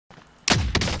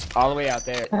All the way out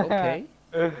there. Okay.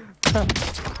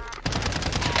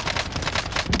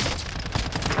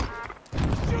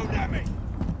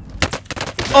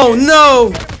 Oh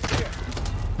no!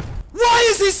 Why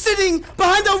is he sitting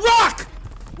behind a rock?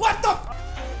 What the?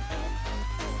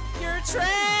 You're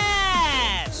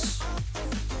trash!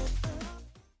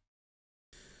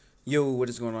 Yo, what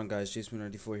is going on, guys?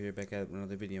 Jason94 here, back at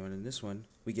another video, and in this one,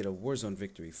 we get a Warzone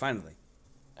victory, finally.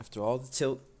 After all the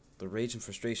tilt, the rage, and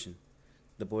frustration,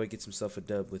 the boy gets himself a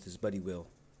dub with his buddy Will.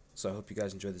 So I hope you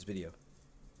guys enjoy this video.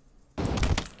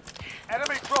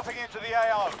 Enemy dropping into the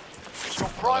AO. Your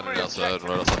primary outside,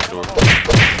 right outside the door.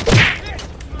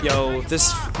 Yo,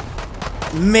 this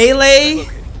melee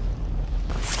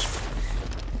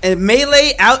and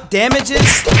melee out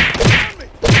damages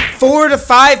 4 to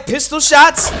 5 pistol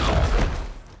shots.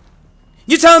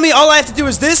 You telling me all I have to do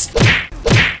is this,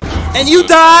 and you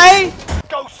die?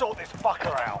 Go sort this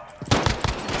fucker out.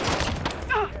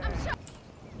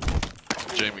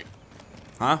 Jamie.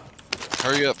 Huh?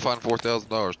 Hurry up, find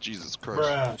 $4,000. Jesus Christ.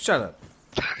 Bruh. Shut up.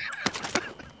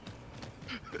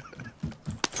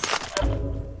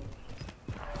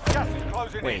 Gas is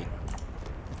closing Wait. in.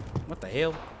 What the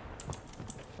hell?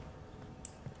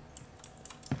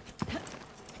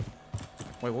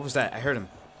 Wait, what was that? I heard him.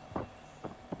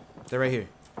 They're right here.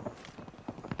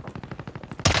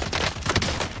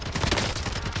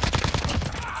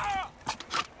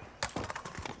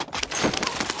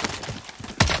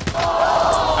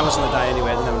 I was gonna die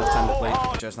anyway. I didn't have enough time to play.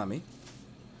 That's not me.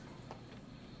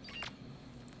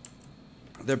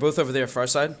 They're both over there, far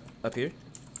side, up here.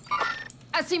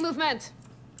 I see movement.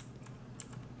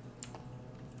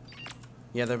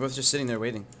 Yeah, they're both just sitting there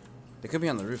waiting. They could be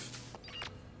on the roof.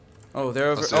 Oh, they're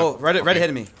over. That's it. Oh, right ahead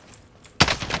of me.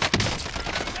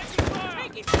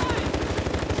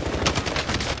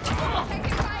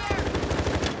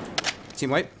 Team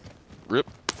wipe. Rip.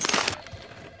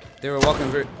 They were walking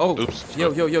very. Oh, oops.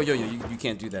 yo. You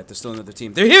can't do that. There's still another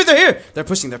team. They're here. They're here. They're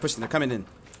pushing. They're coming in.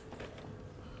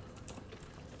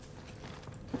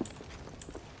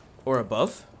 Or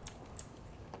above.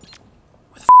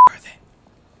 Where the f are they?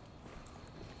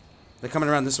 They're coming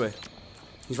around this way.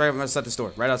 He's right outside this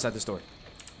door. Right outside this door.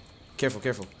 Careful,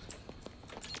 careful.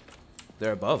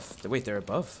 They're above. Wait, they're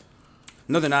above.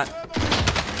 No, they're not.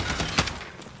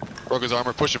 Broke his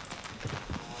armor. Push him.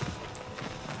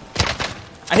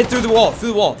 I hit through the wall. Through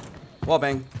the wall. Wall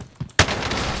bang.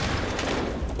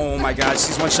 Oh my god,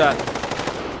 she's one shot.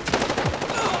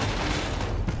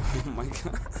 Oh my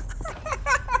god.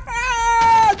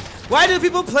 Why do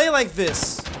people play like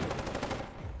this?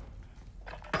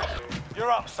 You're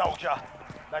up, soldier.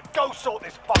 Now go sort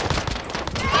this fucker.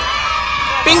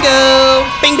 Bingo!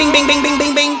 Bing, bing, bing, bing, bing,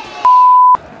 bing, bing.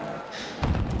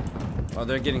 Oh,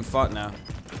 they're getting fought now.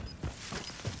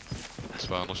 It's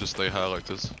fine. Let's just stay high like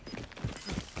this.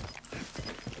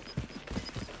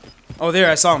 Oh,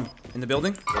 there, I saw him. In the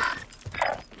building.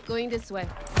 Going this way.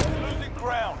 Losing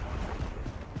ground.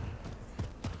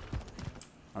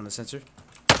 On the sensor.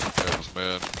 That was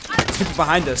mad. There's people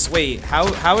behind us. Wait, how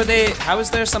are they? How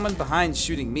is there someone behind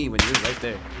shooting me when you're right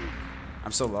there?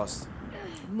 I'm so lost.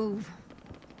 Move.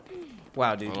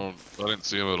 Wow, dude. I didn't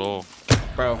see him at all.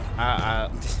 Bro,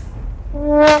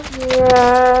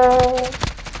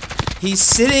 he's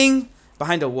sitting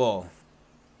behind a wall.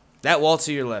 That wall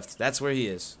to your left. That's where he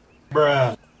is.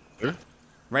 Bruh. Where?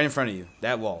 Right in front of you.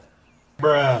 That wall.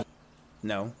 Bruh.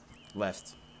 No.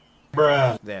 Left.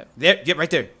 Bruh. There. There. Get right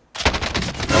there.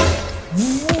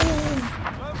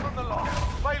 Learn from the loss.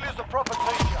 Failure's the proper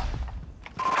teacher.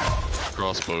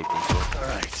 Crossbow.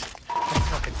 Alright. Let's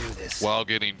fucking do this. While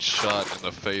getting shot in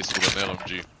the face with an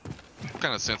LMG. What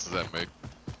kind of sense does that make?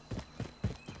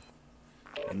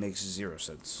 It makes 0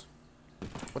 sense.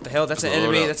 What the hell? That's an Loadout.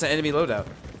 enemy. That's an enemy loadout.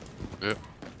 Yep.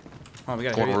 Oh, we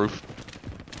gotta Corner hurry up. roof.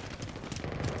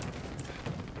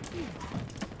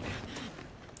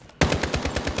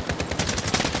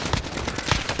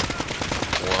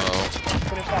 Wow.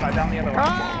 Put his phone down the other one.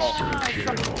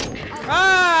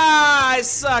 Ah, I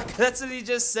suck. That's what he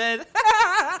just said.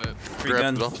 Free Grabbed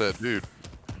gun. it off that dude.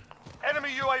 Enemy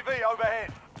UAV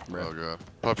overhead. Oh god.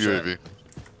 Pop Shut UAV.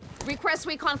 Request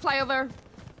recon flyover.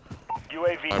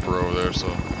 UAV. Sniper over there, so.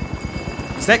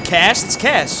 Is that cash? It's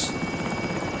cash.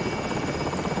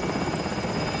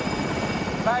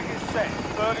 Bag is set.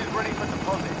 Bird is ready for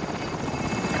deposit.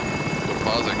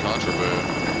 Deposit contraband.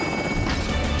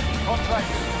 Contract.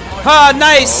 Ah,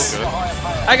 nice. Oh,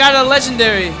 okay. I got a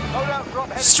legendary. Loadout drop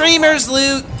heading Streamers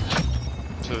loot.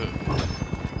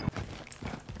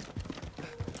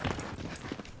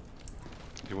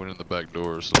 He went in the back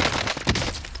door, so.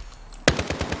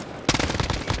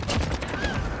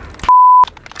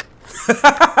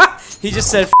 He just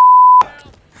said.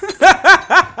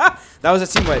 That was a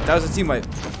team wipe. That was a team wipe.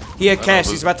 He had cash.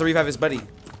 He's about to revive his buddy.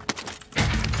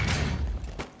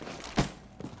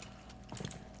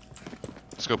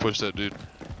 Let's go push that dude.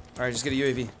 All right, just get a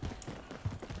UAV.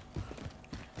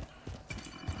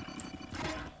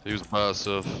 He was by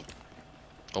himself.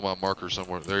 On my marker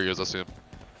somewhere. There he is. I see him.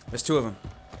 There's two of them.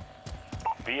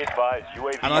 Be advised,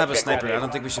 UAV I don't have a has been sniper. I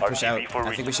don't think we should push out. RTB for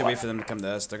I think we should wait for resupply. them to come to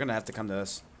us. They're gonna have to come to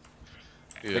us.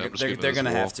 Yeah, They're gonna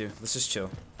have to. Let's just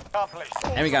chill. Accomplish.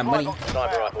 And we got money.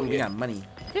 Sniper Ooh, we got money.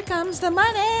 Here comes the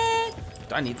money.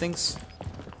 Do I need things?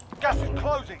 Gas is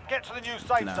closing. Get to the new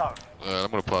safe No. zone. I'm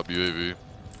gonna pop UAV.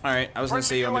 All right, I was gonna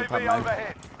say you want me to pop UAV mine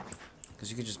overhead. because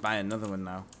you could just buy another one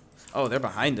now. Oh, they're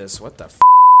behind us. What the?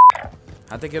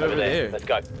 How'd they get over there? Let's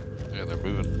go. Yeah, they're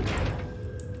moving.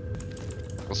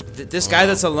 This guy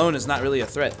that's alone is not really a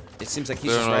threat. It seems like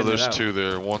he's just riding it there's out. two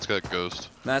there. One's got ghost.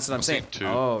 No, that's what I'm I've saying. seen two.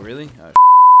 Oh, really?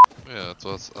 Yeah, that's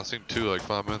what I seen two like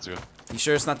 5 minutes ago. You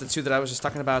sure it's not the two that I was just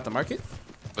talking about at the market?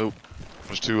 Nope.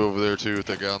 There's two over there too with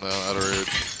that guy on the outer edge.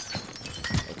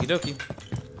 Okie dokie.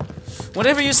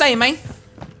 Whatever you say, man.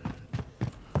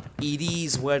 It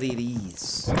is what it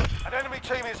is. An enemy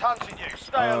team is hunting you.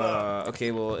 Stay alert.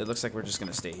 Okay, well, it looks like we're just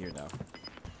gonna stay here now.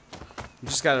 We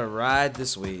just gotta ride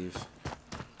this wave.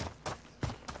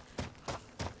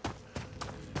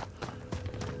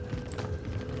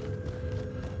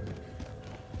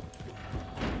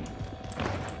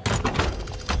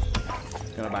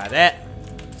 Gonna buy that.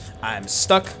 I'm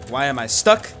stuck. Why am I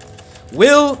stuck?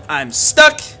 Will, I'm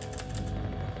stuck.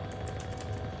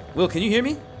 Will, can you hear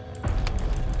me?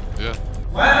 Yeah.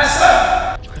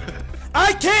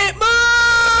 I can't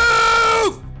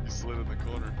move! He slid in the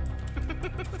corner.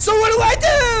 So what do I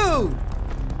do?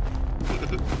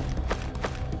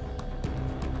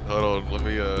 Hold on, let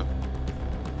me I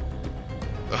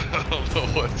don't know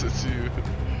what to do.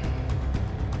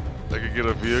 I could get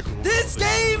a vehicle. This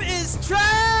game is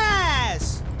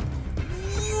trash!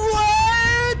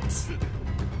 What?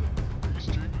 Are you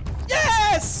streaming?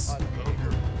 Yes!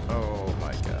 Oh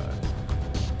my god.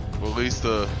 Well, at least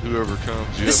whoever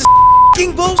comes, you This is have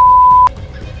f***ing bullshit!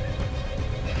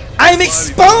 I'm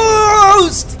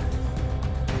exposed!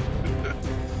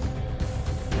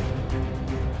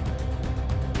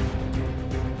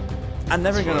 I'm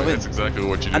never gonna win. That's exactly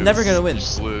what you did. I'm never gonna win. You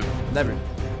slid. Never.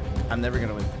 I'm never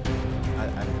gonna win.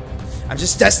 I'm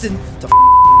just destined to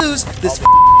lose this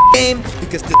game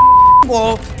because the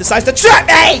wall decides to trap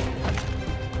me!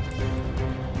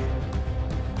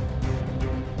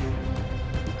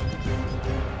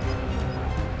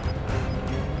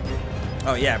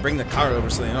 Oh yeah, bring the car over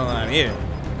so they know that I'm here.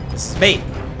 This is bait.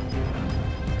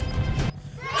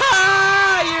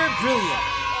 Ha! You're brilliant.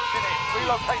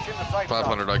 Relocating the safe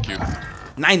 500 IQ.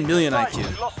 9 million zone. IQ.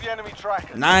 We lost the enemy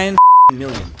tracker. 9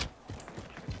 million.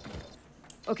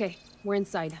 Okay, we're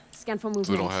inside. Scan for movement.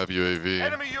 We don't have UAV.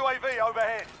 Enemy UAV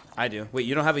overhead. I do. Wait,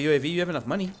 you don't have a UAV? You have enough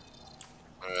money?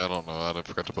 I don't know. I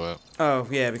forgot to buy it. Oh,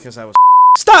 yeah, because I was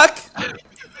stuck! Do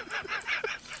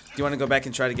you want to go back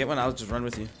and try to get one? I'll just run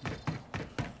with you.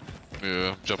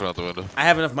 Yeah, I'm jumping out the window. I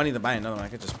have enough money to buy another one. I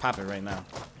could just pop it right now.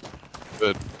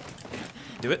 Good.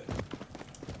 Do it?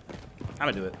 I'm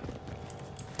gonna do it.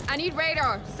 I need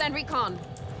radar. Send recon.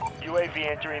 UAV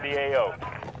entering the AO.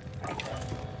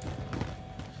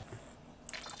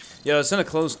 Yo, it's gonna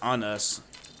close on us.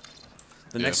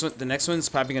 The Yeah. next one's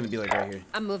probably gonna be like right here.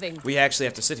 I'm moving. We actually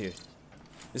have to sit here.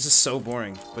 This is so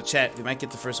boring. But chat, we might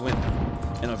get the first win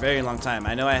in a very long time.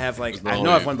 I know I have like I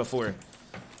know I've won before,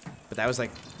 but that was like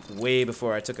way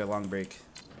before I took a long break.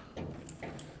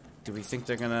 Do we think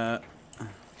they're gonna?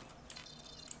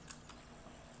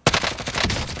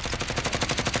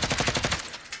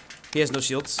 He has no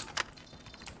shields.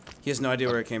 He has no idea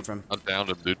where it came from. I downed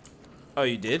him, dude. Oh,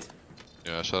 you did?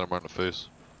 Yeah, I shot him right in the face.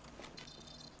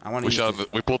 I want to.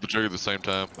 We pulled the trigger at the same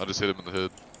time. I just hit him in the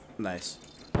head. Nice.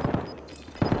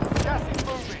 Gas is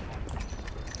moving.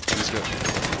 He's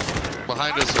got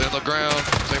behind us in the ground.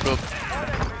 Same build.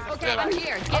 Okay, Damn. I'm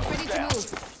here. Get ready to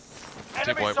move. Team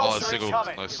Enemy wipe. Oh, soldier single.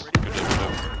 incoming. Nice. Good job,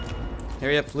 man.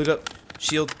 Hurry up, loot up,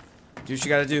 shield. Do what you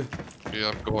gotta do. Yeah,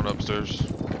 I'm going upstairs.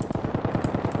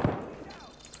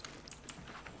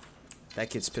 That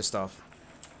kid's pissed off.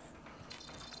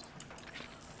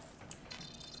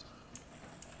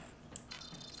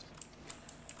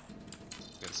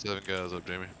 Got 7 guys up,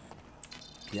 Jamie.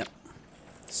 Yep.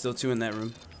 Still 2 in that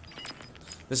room.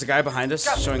 There's a guy behind us,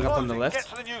 Gas is showing up on the closing. left.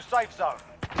 Get to the new safe zone.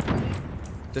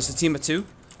 There's a team of 2.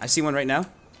 I see one right now.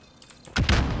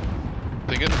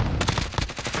 Think it?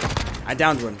 I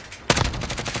downed one.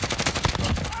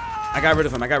 I got rid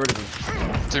of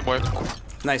him. Team wipe.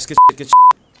 Nice. Good shit.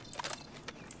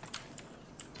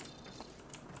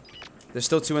 There's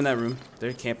still 2 in that room.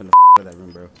 They're camping the out of that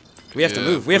room, bro. We have to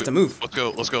move. We have to move. Let's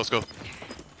go. Let's go. Let's go.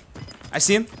 I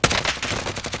see him.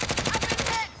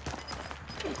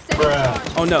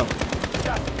 Bruh. Oh no.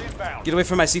 Gas is inbound. Get away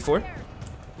from my C4.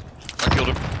 I killed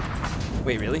him.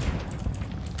 Wait, really?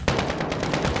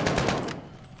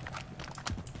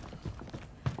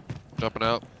 Jumping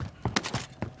out.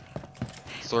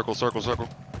 Circle, circle, circle.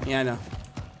 Yeah, I know.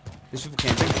 There's people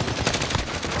camping.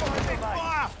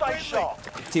 Stay sharp.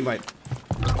 Team wipe.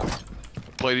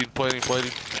 Plating, plating,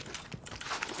 plating.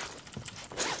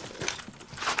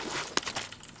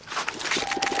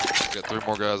 Got 3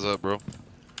 more guys up, bro.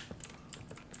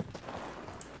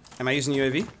 Am I using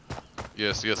UAV?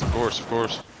 Yes, yes, of course, of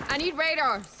course. I need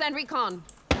radar. Send recon.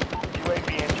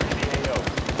 UAV entering the AO.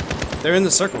 They're in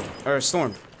the circle. Or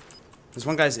storm. There's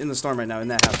one guy's in the storm right now in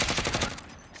that house.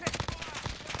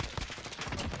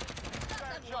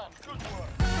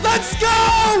 Let's go,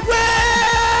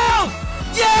 Will!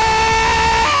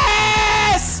 Yes!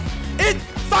 It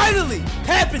finally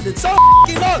happened in so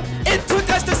long. It took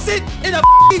us to sit in a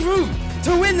room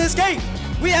to win this game.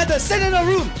 We had to sit in a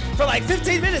room for like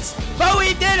 15 minutes, but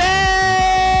we did it!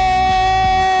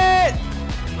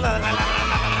 La, la, la, la,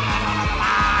 la, la,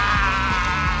 la.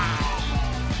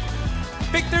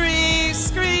 Victory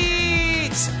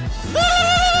screech! Woo!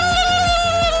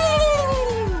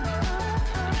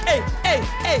 Hey, hey,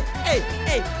 hey, hey,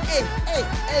 hey, hey, hey,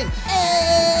 hey,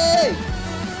 hey!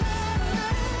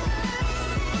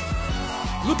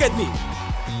 Look at me.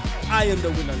 I am the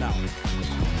winner now.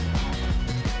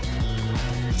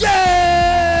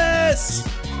 Yes!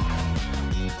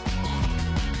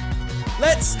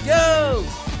 Let's go!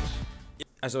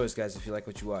 As always, guys, if you like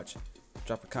what you watch,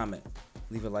 drop a comment,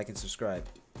 leave a like and subscribe.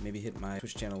 Maybe hit my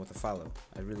Twitch channel with a follow.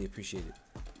 I really appreciate it.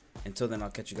 Until then,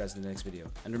 I'll catch you guys in the next video.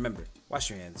 And remember, wash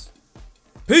your hands.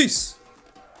 Peace!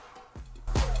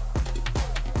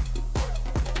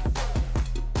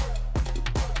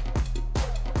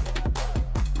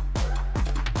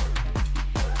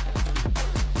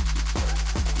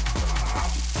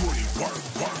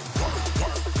 Work.